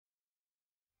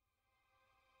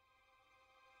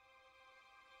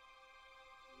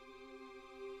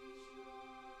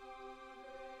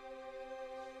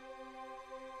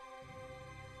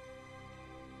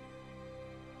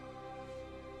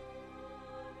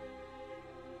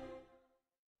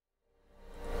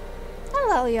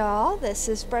Well, y'all, this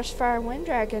is Brushfire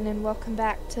Wyndragon, and welcome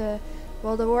back to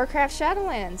World of Warcraft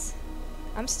Shadowlands.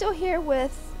 I'm still here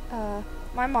with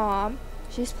my mom.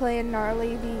 She's playing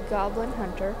Gnarlie, the goblin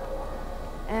hunter,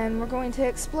 and we're going to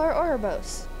explore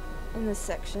Oribos in this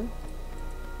section.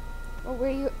 Oh, were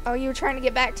you? Oh, you were trying to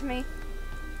get back to me?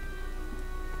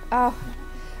 Oh,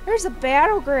 there's a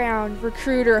battleground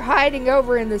recruiter hiding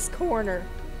over in this corner.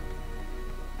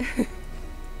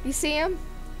 You see him?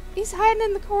 He's hiding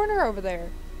in the corner over there.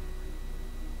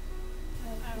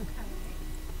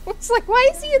 Okay. It's like, why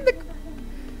is he in the...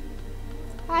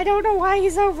 I don't know why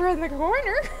he's over in the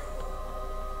corner.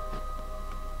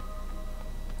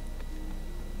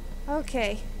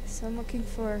 Okay, so I'm looking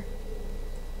for...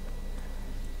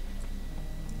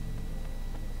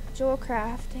 jewel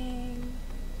crafting,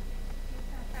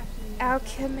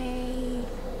 alchemy,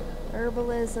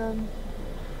 herbalism,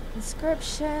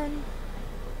 inscription,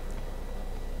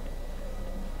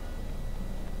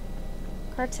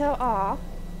 cartel awe.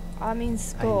 Awe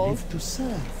means gold. I live to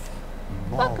serve.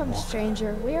 Welcome,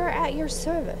 stranger. We are at your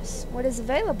service. What is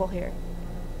available here?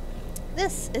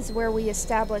 This is where we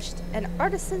established an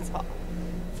artisan's hall.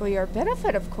 For your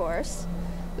benefit, of course.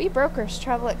 We brokers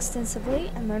travel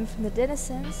extensively and learn from the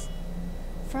denizens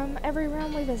from every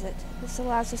realm we visit. This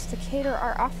allows us to cater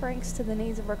our offerings to the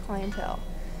needs of our clientele.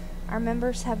 Our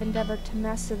members have endeavored to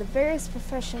master the various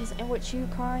professions in which you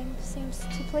kind seems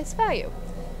to place value.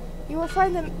 You will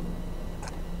find them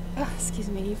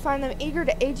you find them eager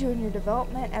to aid you in your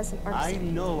development as an artisan.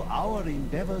 I know our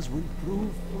endeavors will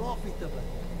prove profitable.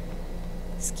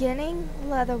 Skinning,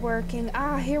 leatherworking.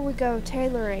 Ah, here we go,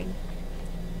 tailoring.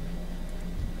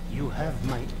 You have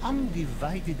my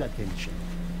undivided attention.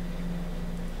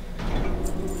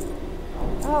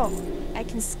 Oh, I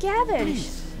can scavenge.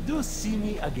 Please, do see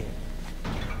me again.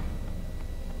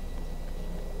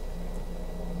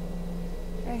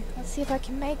 Okay, let's see if I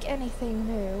can make anything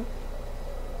new.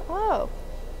 Oh.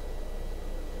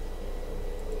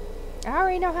 I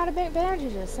already know how to make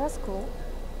bandages. That's cool.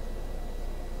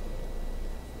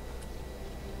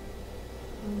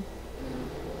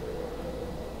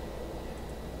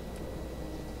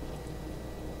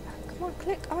 Come on,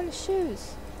 click on the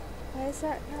shoes. Why is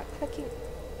that not clicking?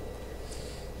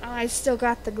 Oh, I still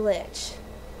got the glitch.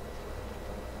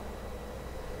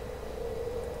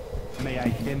 May I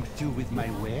tempt you with my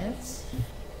wares?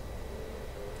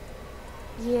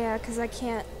 Yeah, because I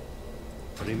can't.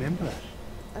 Remember,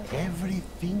 Okay.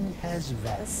 everything has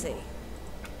value. Let's see.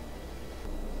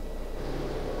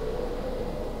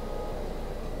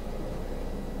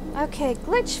 Okay,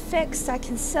 glitch fixed. I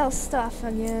can sell stuff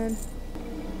again.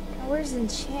 Now, where's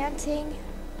enchanting?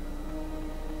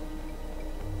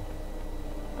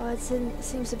 Oh, it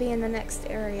seems to be in the next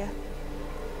area.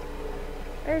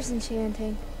 Where's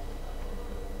enchanting?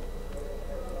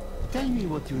 Tell me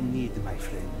what you need, my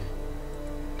friend.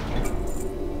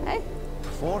 Hey?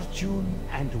 Fortune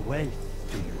and wealth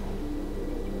to you.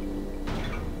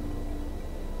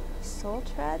 Soul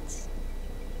treads?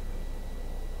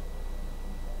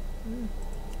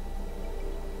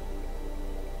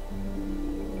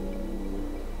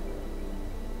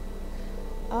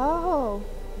 Oh.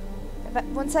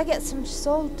 Once I get some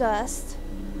soul dust,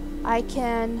 I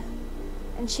can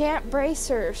enchant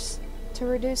bracers to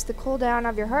reduce the cooldown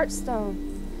of your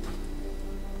heartstone.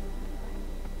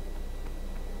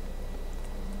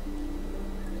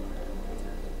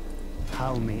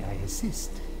 How may I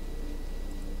assist?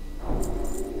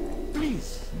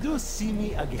 Please, do see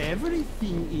me again.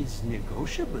 Everything is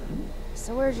negotiable.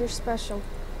 So where's your special?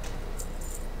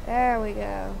 There we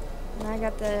go. And I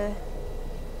got the...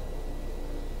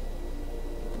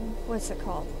 what's it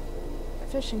called? A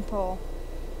fishing pole.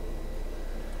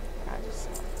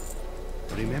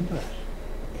 Remember,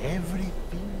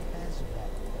 everything has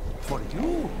value. For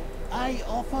you, I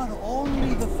offer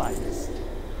only the finest.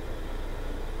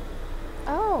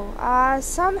 Oh, I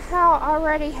somehow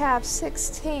already have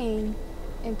 16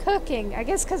 in cooking. I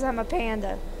guess because I'm a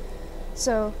panda.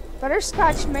 So,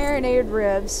 butterscotch marinated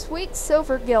ribs, sweet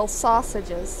silver gill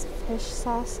sausages, fish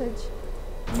sausage,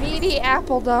 meaty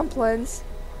apple dumplings.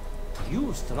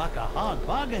 You struck a hard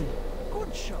bargain.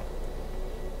 Good shot.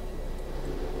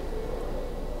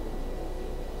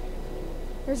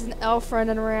 There's an elf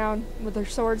running around with their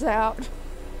swords out.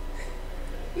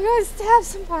 You guys have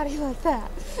somebody like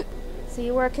that. So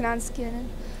you working on skinning?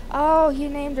 Oh, you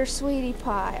named her Sweetie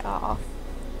Pie. Aw.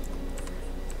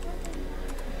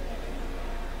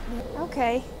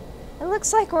 Okay. It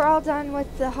looks like we're all done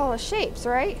with the Hall of Shapes,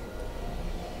 right?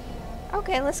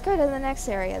 Okay, let's go to the next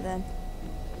area then.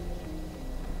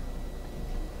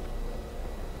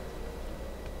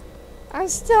 I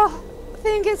still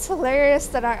think it's hilarious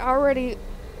that I already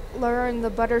learn the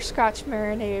butterscotch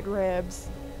marinated ribs.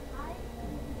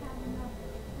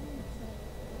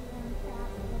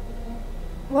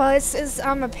 Well, it says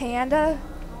I'm a panda,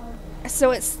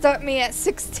 so it stuck me at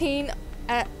 16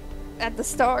 at the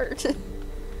start.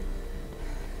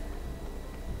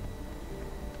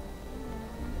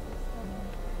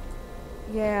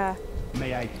 Yeah.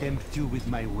 May I tempt you with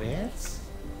my wares?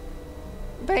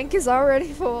 Bank is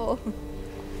already full.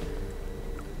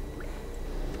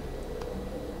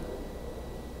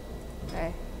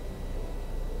 Okay.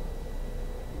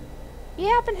 You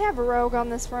happen to have a rogue on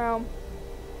this realm?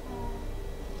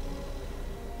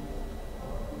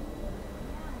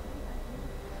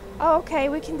 Oh, okay,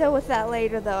 we can deal with that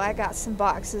later though. I got some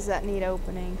boxes that need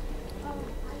opening.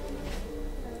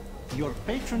 Your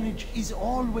patronage is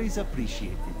always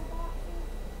appreciated.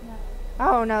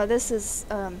 Oh no, this is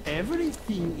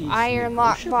Everything is iron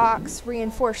negotiable lockbox,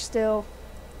 reinforced steel.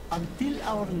 until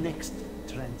our next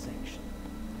transaction.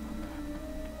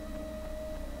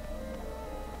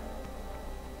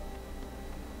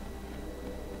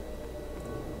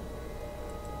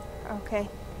 Okay.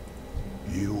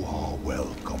 You are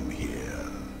welcome here.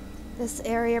 This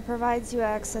area provides you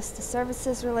access to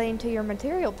services relating to your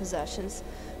material possessions.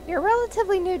 We are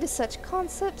relatively new to such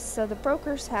concepts, so the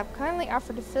brokers have kindly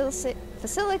offered to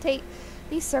facilitate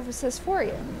these services for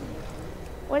you.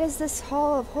 What is this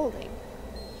Hall of Holding?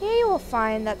 Here you will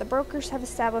find that the brokers have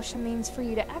established a means for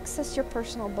you to access your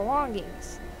personal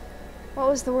belongings. What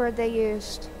was the word they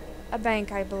used? A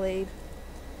bank, I believe.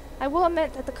 I will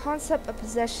admit that the concept of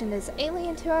possession is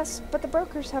alien to us, but the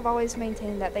brokers have always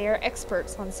maintained that they are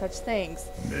experts on such things.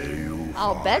 May you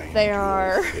I'll bet find they your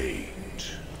are. fate.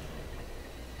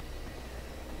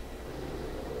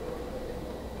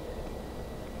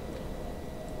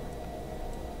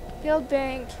 Guild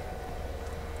Bank.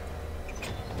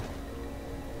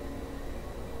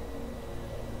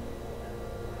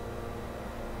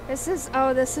 This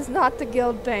is not the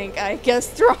Guild Bank. I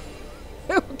guessed wrong.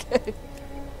 Okay.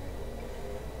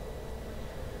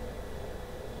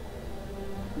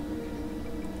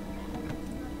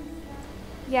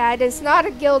 Yeah, it is not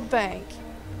a guild bank.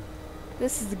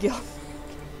 This is the guild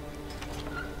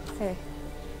bank. Okay.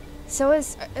 So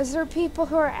is there people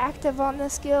who are active on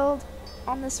this guild?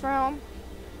 On this realm?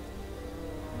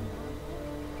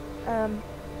 Clan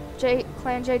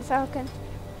Jade Falcon?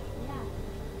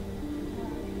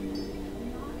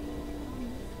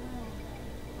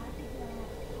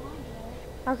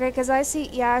 Okay, because I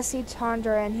see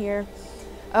Tundra in here.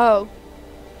 Oh.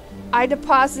 I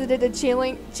deposited a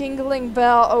jingling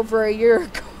bell over a year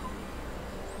ago.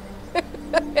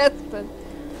 It's been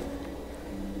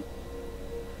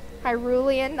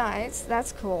Hyrulean Knights,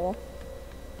 that's cool.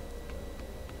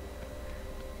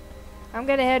 I'm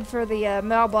gonna head for the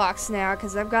mailbox now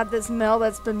because I've got this mail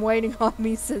that's been waiting on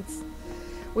me since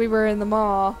we were in the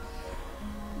mall.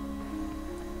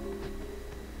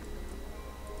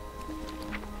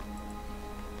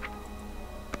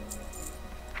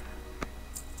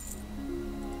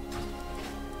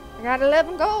 I got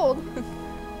 11 gold.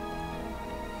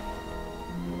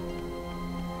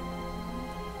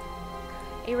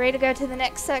 You ready to go to the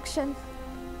next section?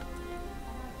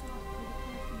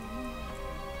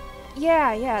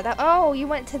 Yeah. Oh, you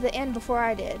went to the end before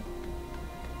I did.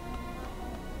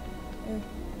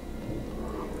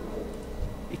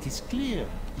 It is clear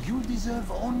you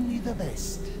deserve only the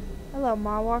best. Hello,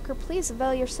 Mawwalker. Please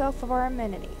avail yourself of our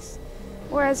amenities.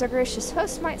 Or as our gracious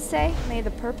host might say, may the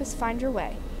purpose find your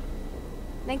way.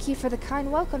 Thank you for the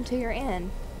kind welcome to your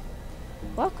inn.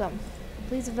 Welcome.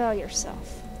 Please avail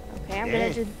yourself. Okay, I'm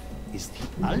gonna just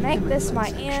make this my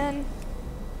inn.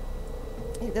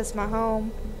 Make this my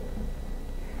home.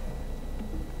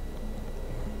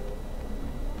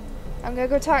 I'm gonna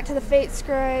go talk to the Fate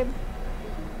Scribe.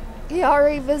 He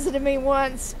already visited me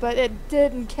once, but it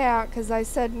didn't count because I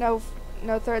said no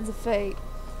threads of fate.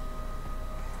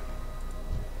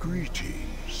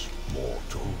 Greetings,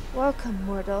 mortal. Welcome,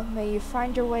 mortal. May you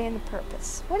find your way in the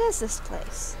purpose. What is this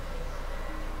place?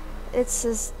 It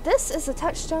says, this is a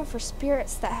touchstone for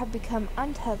spirits that have become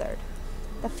untethered.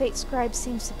 The Fate Scribe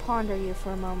seems to ponder you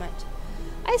for a moment.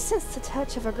 I sense the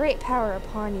touch of a great power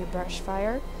upon you,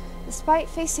 Brushfire. Despite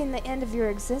facing the end of your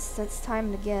existence time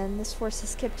and again, this force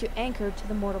has kept you anchored to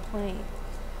the mortal plane.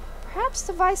 Perhaps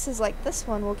devices like this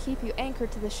one will keep you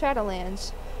anchored to the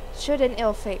Shadowlands, should an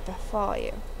ill fate befall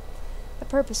you. The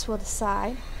purpose will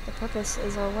decide. The purpose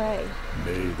is our way.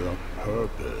 May the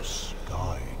purpose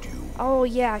guide you. Oh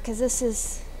yeah, because this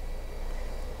is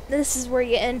where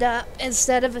you end up.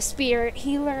 Instead of a spirit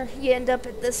healer, you end up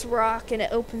at this rock and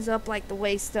it opens up like the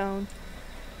Waystone.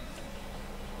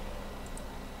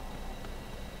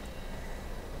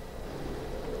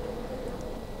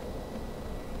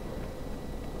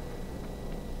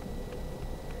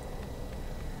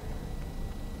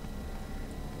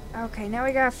 Okay, now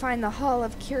we gotta find the Hall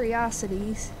of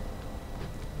Curiosities.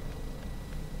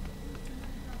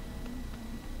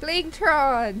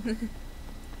 Blingtron!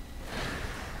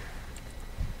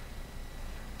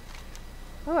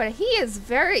 Oh, and he is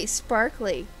very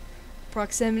sparkly.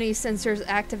 Proximity sensors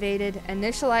activated.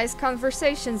 Initialize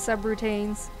conversation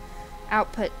subroutines.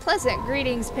 Output pleasant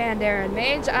greetings, Panda and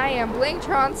Mage. I am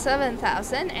Blingtron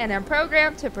 7000 and am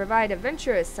programmed to provide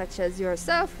adventurers such as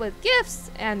yourself with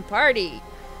gifts and party.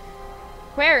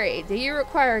 Query, do you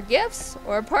require gifts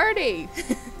or party?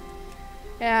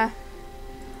 Yeah,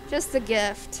 just a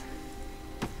gift.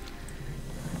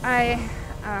 I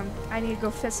need to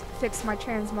go fix my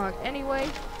transmog anyway.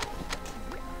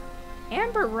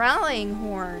 Amber Rallying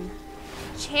Horn.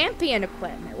 Champion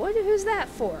equipment. Who's that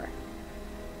for?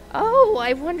 Oh,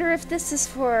 I wonder if this is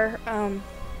for,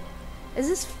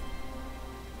 is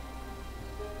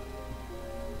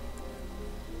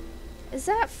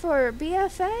that for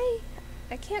BFA?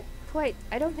 I can't quite,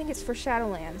 I don't think it's for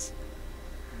Shadowlands.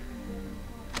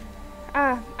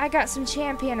 I got some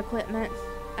champion equipment,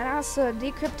 and I also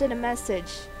decrypted a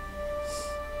message.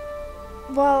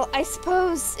 Well, I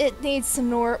suppose it needs some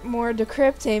more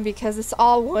decrypting because it's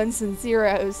all ones and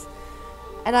zeros.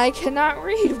 And I cannot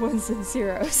read ones and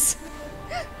zeros.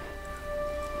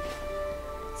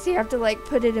 So you have to like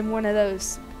put it in one of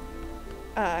those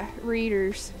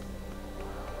readers.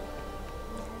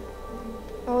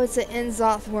 Oh, it's an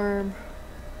Enzoth worm.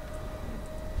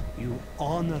 You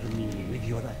honor me with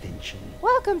your attention.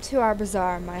 Welcome to our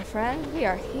bazaar, my friend. We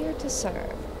are here to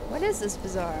serve. What is this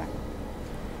bazaar?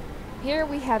 Here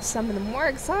we have some of the more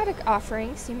exotic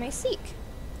offerings you may seek.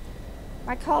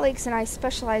 My colleagues and I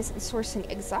specialize in sourcing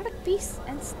exotic beasts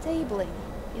and stabling.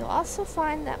 You'll also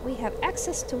find that we have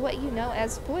access to what you know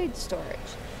as void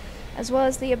storage, as well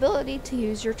as the ability to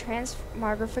use your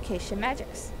transmogrification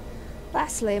magics.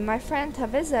 Lastly, my friend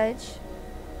Tavisage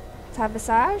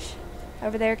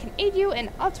over there can aid you in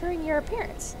altering your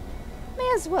appearance.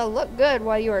 May as well look good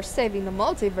while you are saving the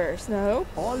multiverse, no?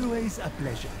 Always a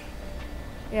pleasure.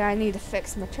 Yeah, I need to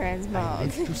fix my I transmog.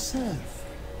 live to serve.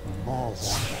 More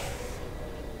water.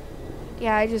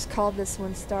 Yeah, I just called this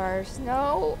one stars.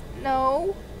 No,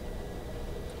 no.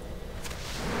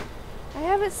 I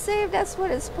have it saved. That's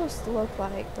what it's supposed to look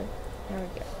like, but there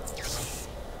we go.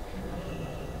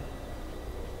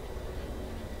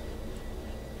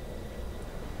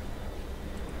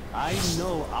 I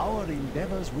know our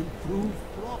endeavors will prove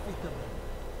profitable.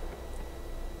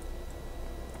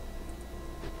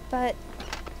 But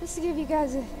just to give you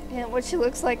guys a hint what she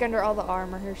looks like under all the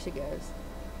armor, here she goes.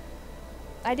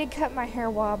 I did cut my hair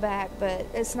a while back, but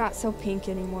it's not so pink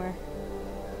anymore.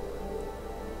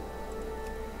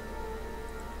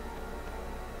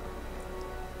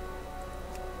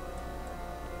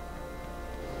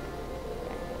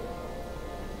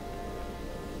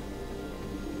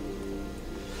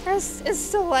 It's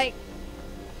still like,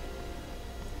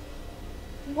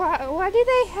 why do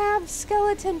they have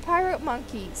skeleton pirate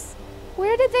monkeys?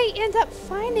 Where did they end up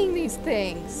finding these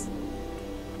things?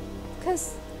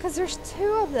 Cause there's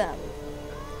two of them.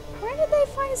 Where did they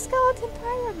find skeleton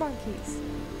pirate monkeys?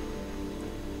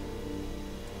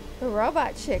 The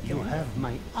robot chicken. You have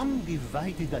my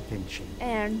undivided attention.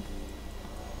 And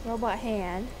robot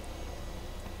hand.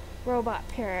 Robot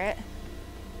parrot.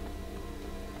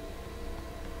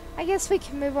 I guess we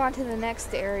can move on to the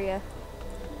next area.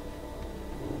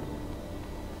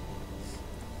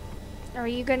 Are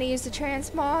you gonna use the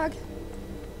transmog?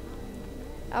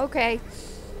 Okay.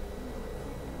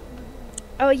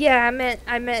 Oh yeah,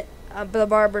 I meant the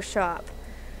barber shop.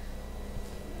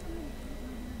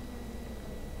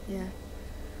 Yeah.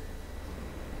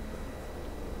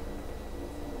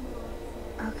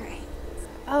 Okay.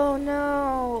 Oh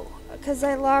no, because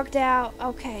I logged out.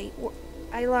 Okay,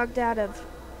 I logged out of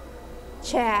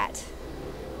chat.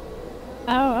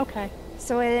 Oh, okay.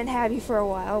 So I didn't have you for a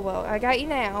while. Well, I got you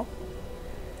now.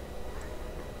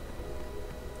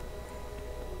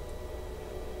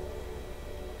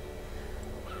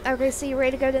 Okay, so you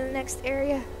ready to go to the next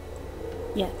area?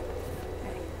 Yeah.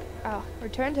 Okay. Oh,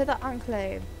 return to the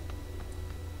Enclave.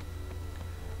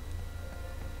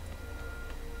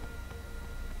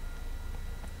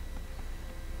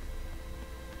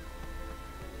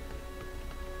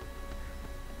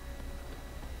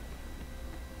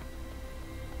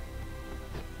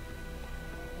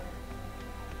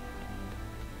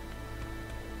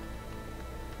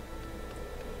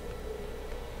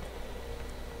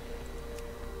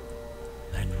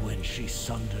 She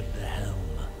sundered the helm.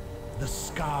 The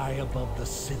sky above the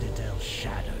citadel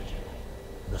shattered.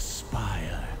 The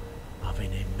spire of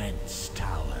an immense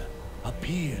tower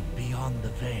appeared beyond the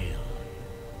veil.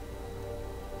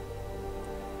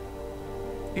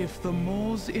 If the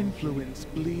Maul's influence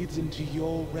bleeds into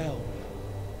your realm,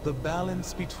 the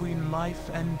balance between life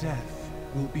and death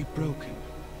will be broken.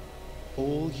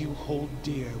 All you hold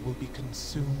dear will be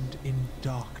consumed in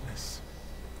darkness.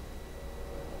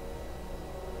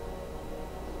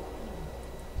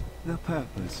 The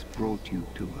purpose brought you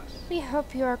to us. We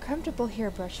hope you are comfortable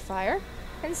here, Brushfire.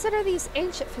 Consider these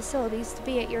ancient facilities to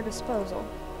be at your disposal.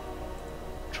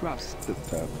 Trust the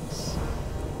purpose.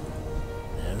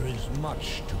 There is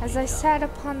much to As be I done. sat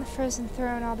upon the frozen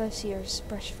throne all those years,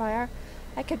 Brushfire,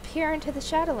 I could peer into the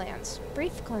Shadowlands,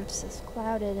 brief glimpses,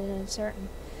 clouded and uncertain.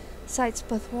 Sights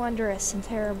both wondrous and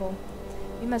terrible.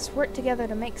 We must work together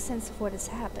to make sense of what has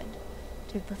happened,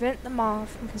 to prevent the Maw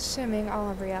from consuming all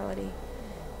of reality.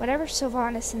 Whatever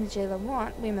Sylvanas and the Jailer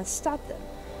want, we must stop them,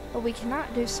 but we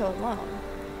cannot do so alone.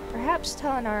 Perhaps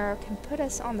Telenar can put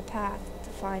us on the path to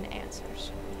find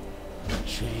answers. The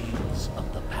chains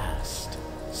of the past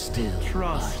still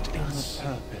Trust bind in us. the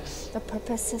purpose. The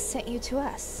purpose has sent you to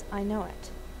us. I know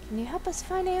it. Can you help us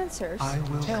find answers? I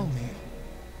will. Tell me,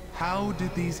 how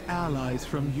did these allies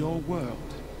from your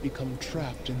world become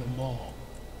trapped in the Maw?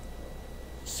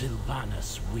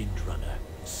 Sylvanas Windrunner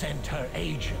sent her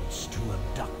agents to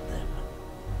abduct them.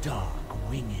 Dark,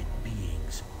 winged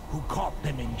beings who caught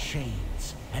them in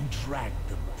chains and dragged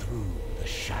them through the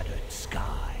shattered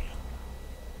sky.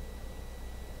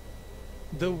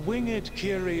 The winged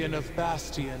Kyrian of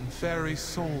Bastion ferry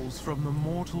souls from the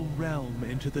mortal realm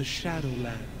into the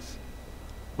Shadowlands,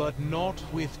 but not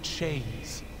with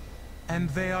chains. And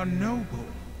they are noble,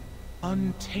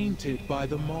 untainted by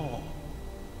the Maw.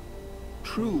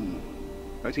 True,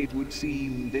 but it would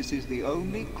seem this is the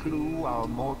only clue our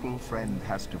mortal friend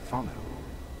has to follow.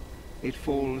 It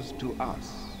falls to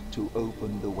us to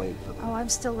open the way for them. Oh, I'm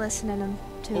still listening to him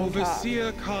talk.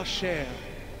 Overseer Kasher,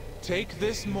 take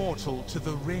this mortal to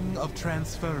the Ring of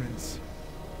Transference.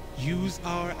 Use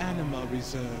our anima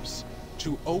reserves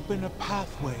to open a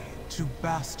pathway to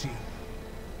Bastion.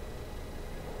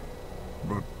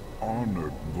 But,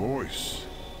 honored voice,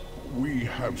 we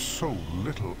have so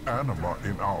little anima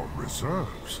in our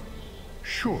reserves.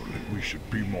 Surely we should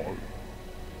be more...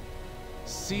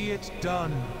 See it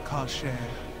done, Kasher.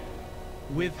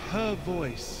 With her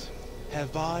voice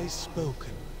have I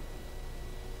spoken.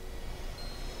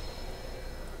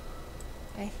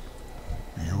 Okay.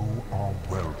 You are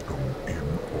welcome in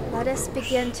Oribos. Let us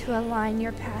begin to align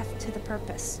your path to the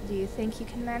purpose. Do you think you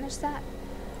can manage that?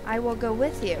 I will go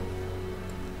with you.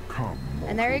 Come,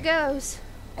 And there he mortal. goes.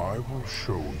 I will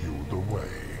show you the way.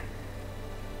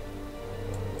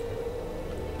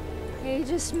 He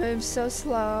just moves so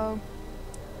slow.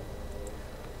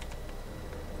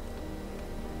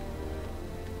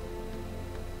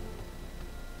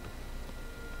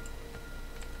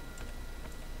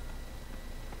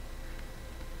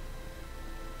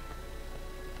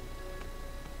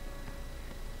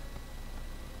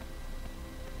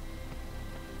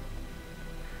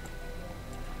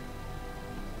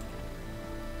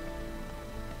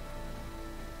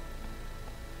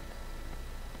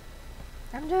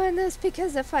 I'm doing this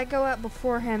because if I go up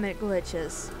before him, it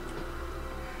glitches.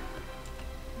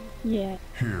 Yeah.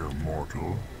 Here,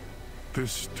 mortal.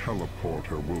 This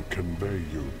teleporter will convey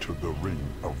you to the Ring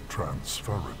of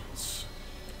Transference.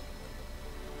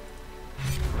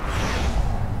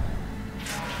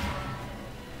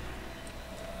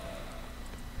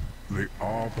 The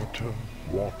Arbiter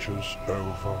watches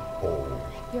over all.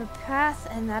 Your path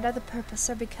and that of the purpose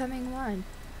are becoming one.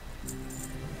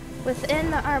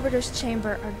 Within the Arbiter's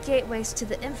chamber are gateways to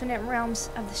the infinite realms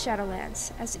of the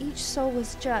Shadowlands. As each soul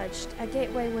was judged, a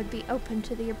gateway would be opened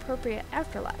to the appropriate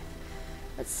afterlife.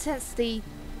 But since the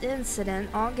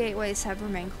incident, all gateways have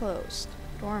remained closed,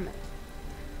 dormant.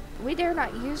 We dare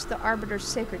not use the Arbiter's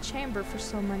sacred chamber for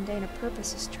so mundane a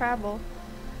purpose as travel,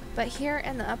 but here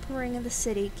in the upper ring of the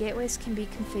city, gateways can be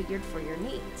configured for your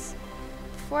needs.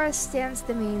 Before us stands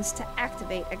the means to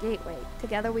activate a gateway.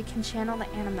 Together we can channel the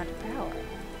anima to power.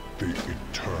 The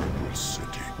Eternal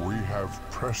City. We have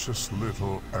precious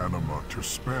little anima to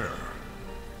spare.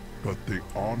 But the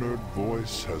honored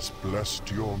voice has blessed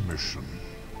your mission,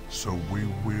 so we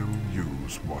will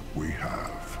use what we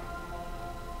have.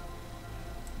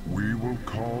 We will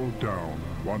call down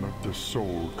one of the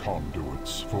soul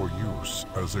conduits for use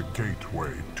as a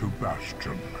gateway to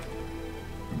Bastion.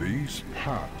 These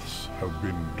paths have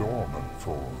been dormant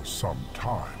for some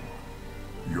time.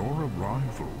 Your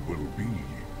arrival will be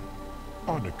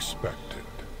unexpected.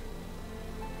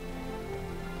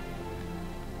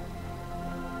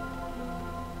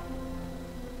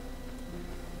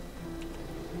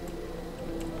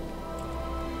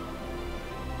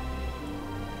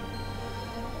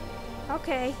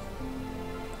 Okay.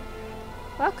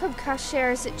 Welcome,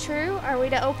 Kasher. Is it true? Are we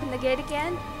to open the gate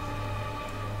again?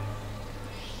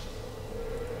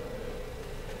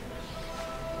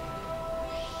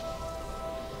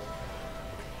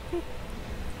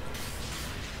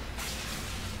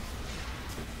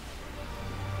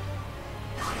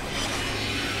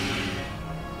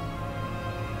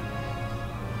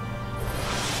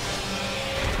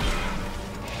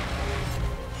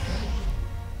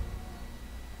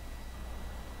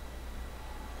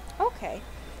 Okay.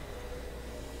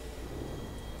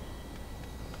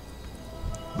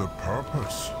 The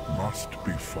purpose must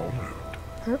be followed.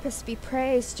 Purpose be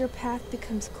praised, your path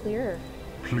becomes clearer.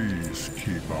 Please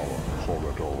keep our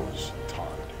corridors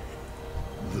tidy.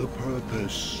 The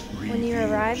purpose When you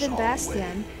arrive in reveals our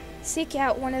Bastion, way. seek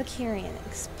out one of the Kyrian.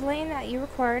 Explain that you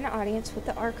require an audience with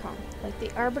the Archon. Like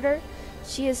the Arbiter,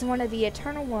 she is one of the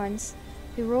Eternal Ones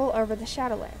who rule over the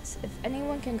Shadowlands. If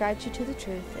anyone can guide you to the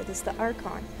truth, it is the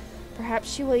Archon.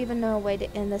 Perhaps she will even know a way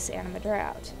to end this anima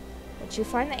drought. Once you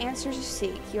find the answers you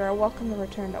seek, you are welcome to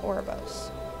return to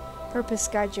Oribos. Purpose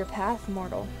guides your path,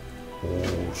 mortal.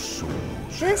 All souls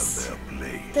This- have their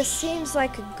place. This seems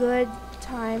like a good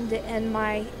time to end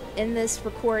this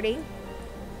recording.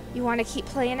 You want to keep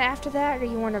playing after that, or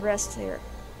you want to rest here?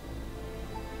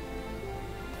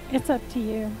 It's up to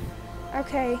you.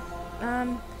 Okay.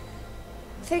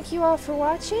 Thank you all for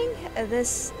watching.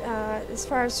 As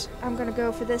far as I'm going to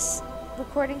go for this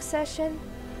recording session.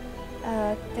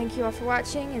 Thank you all for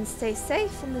watching and stay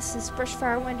safe. And this is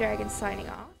Brushfire Wyndragon signing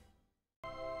off.